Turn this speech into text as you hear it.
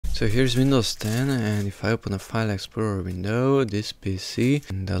So here's Windows 10, and if I open a File Explorer window, this PC,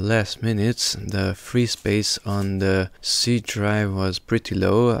 in the last minutes, the free space on the C drive was pretty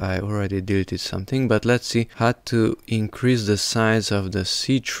low. I already deleted something, but let's see how to increase the size of the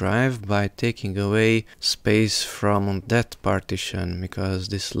C drive by taking away space from that partition, because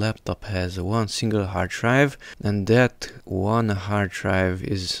this laptop has one single hard drive, and that one hard drive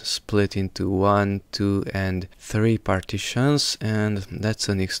is split into 1, 2, and 3 partitions, and that's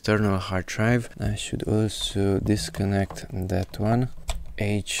an external hard drive. I should also disconnect that one.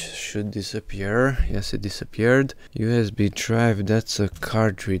 H should disappear. Yes, it disappeared. USB drive, that's a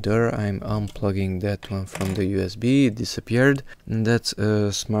card reader. I'm unplugging that one from the USB. It disappeared. And that's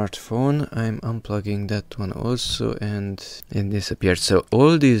a smartphone. I'm unplugging that one also, and it disappeared. So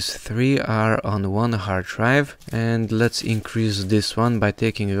all these three are on one hard drive, and let's increase this one by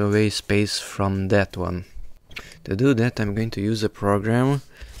taking away space from that one. To do that, I'm going to use a program,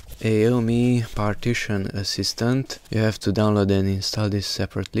 Aomei Partition Assistant. You have to download and install this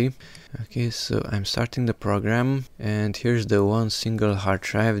separately. Okay, so I'm starting the program, and here's the one single hard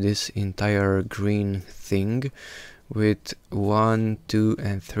drive, this entire green thing with 1, 2,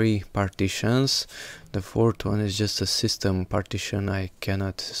 and 3 partitions. The fourth one is just a system partition. I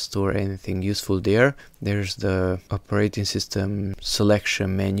cannot store anything useful there. There's the operating system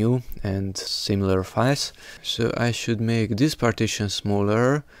selection menu and similar files. So I should make this partition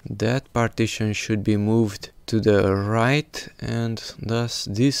smaller. That partition should be moved to the right, and thus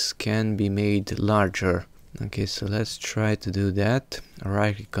this can be made larger. Okay, so let's try to do that.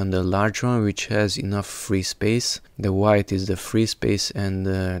 Right click on the large one, which has enough free space. The white is the free space and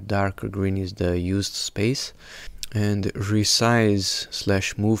the darker green is the used space. And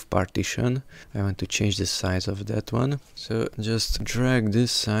resize/move partition. I want to change the size of that one. So just drag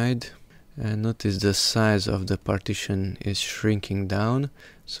this side, and notice the size of the partition is shrinking down.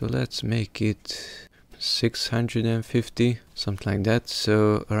 So let's make it 650, something like that.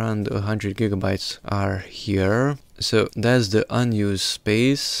 So around 100 gigabytes are here. So that's the unused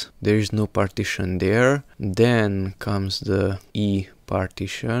space. There is no partition there. Then comes the E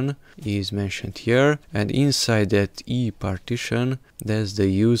partition. E is mentioned here, and inside that E partition, that's the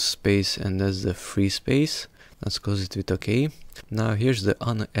used space and that's the free space. Let's close it with OK. Now here's the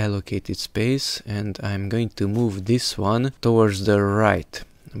unallocated space, and I'm going to move this one towards the right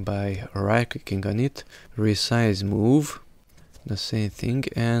by right clicking on it, resize move, the same thing,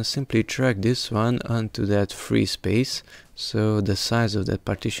 and simply drag this one onto that free space. So the size of that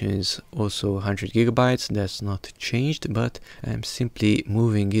partition is also 100 gigabytes. That's not changed, but I'm simply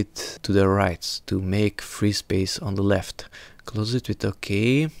moving it to the right to make free space on the left. Close it with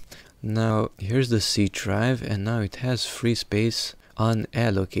OK. Now here's the C drive, and now it has free space,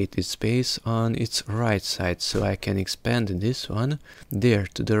 unallocated space on its right side, so I can expand this one there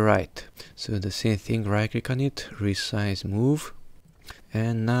to the right. So the same thing, right click on it, resize move,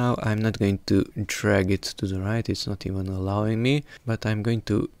 and now I'm not going to drag it to the right, it's not even allowing me, but I'm going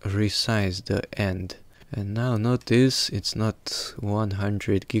to resize the end. And now notice it's not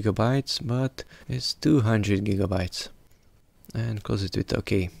 100 gigabytes, but it's 200 gigabytes. And close it with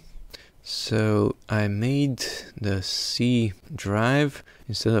OK. So I made the C drive,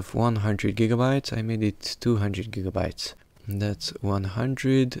 instead of 100 gigabytes, I made it 200 gigabytes. That's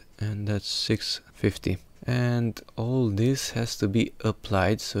 100 and that's 650. And all this has to be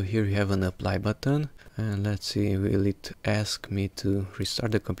applied. So here you have an apply button. And let's see, will it ask me to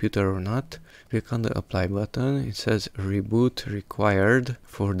restart the computer or not? Click on the apply button. It says reboot required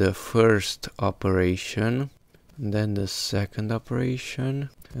for the first operation, then the second operation,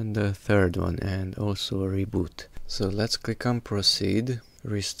 and the third one, and also a reboot. So let's click on proceed,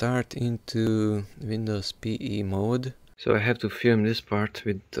 restart into Windows PE mode. So I have to film this part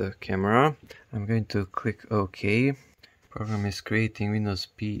with the camera. I'm going to click OK. Program is creating Windows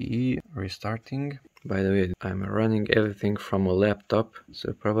PE, restarting. By the way, I'm running everything from a laptop,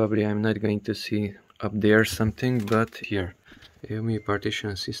 so probably I'm not going to see up there something, but here. AOMEI Partition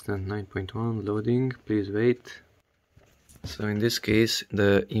Assistant 9.1 loading, please wait. So in this case,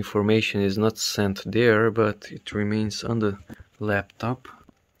 the information is not sent there, but it remains on the laptop.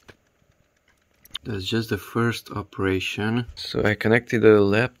 That's just the first operation. So I connected the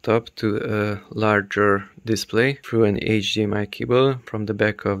laptop to a larger display through an HDMI cable from the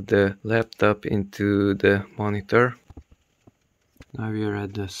back of the laptop into the monitor. Now we are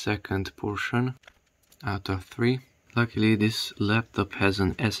at the second portion out of 3. Luckily this laptop has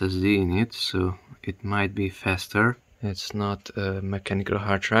an SSD in it, so it might be faster. It's not a mechanical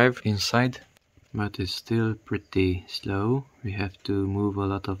hard drive inside, but it's still pretty slow. We have to move a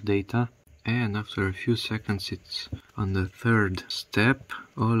lot of data. and after a few seconds it's on the third step.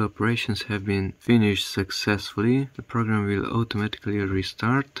 All operations have been finished successfully. The program will automatically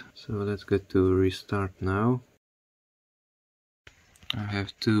restart. So let's go to restart now. I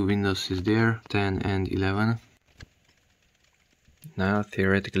have two Windowses there, 10 and 11. Now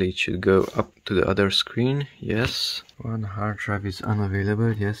theoretically it should go up to the other screen. Yes. One hard drive is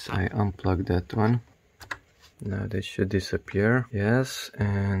unavailable. Yes, I unplugged that one. Now that should disappear. Yes,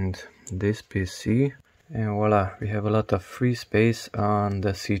 and this PC. And voila, we have a lot of free space on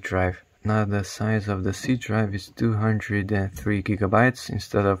the C drive. Now the size of the C drive is 203 gigabytes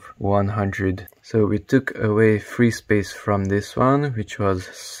instead of 100. So we took away free space from this one, which was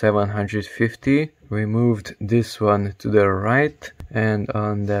 750. We moved this one to the right, and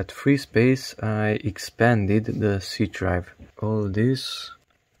on that free space I expanded the C drive. All this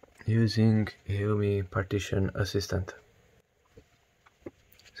using Aomei Partition Assistant.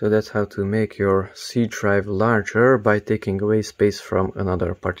 So that's how to make your C drive larger by taking away space from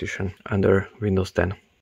another partition under Windows 10.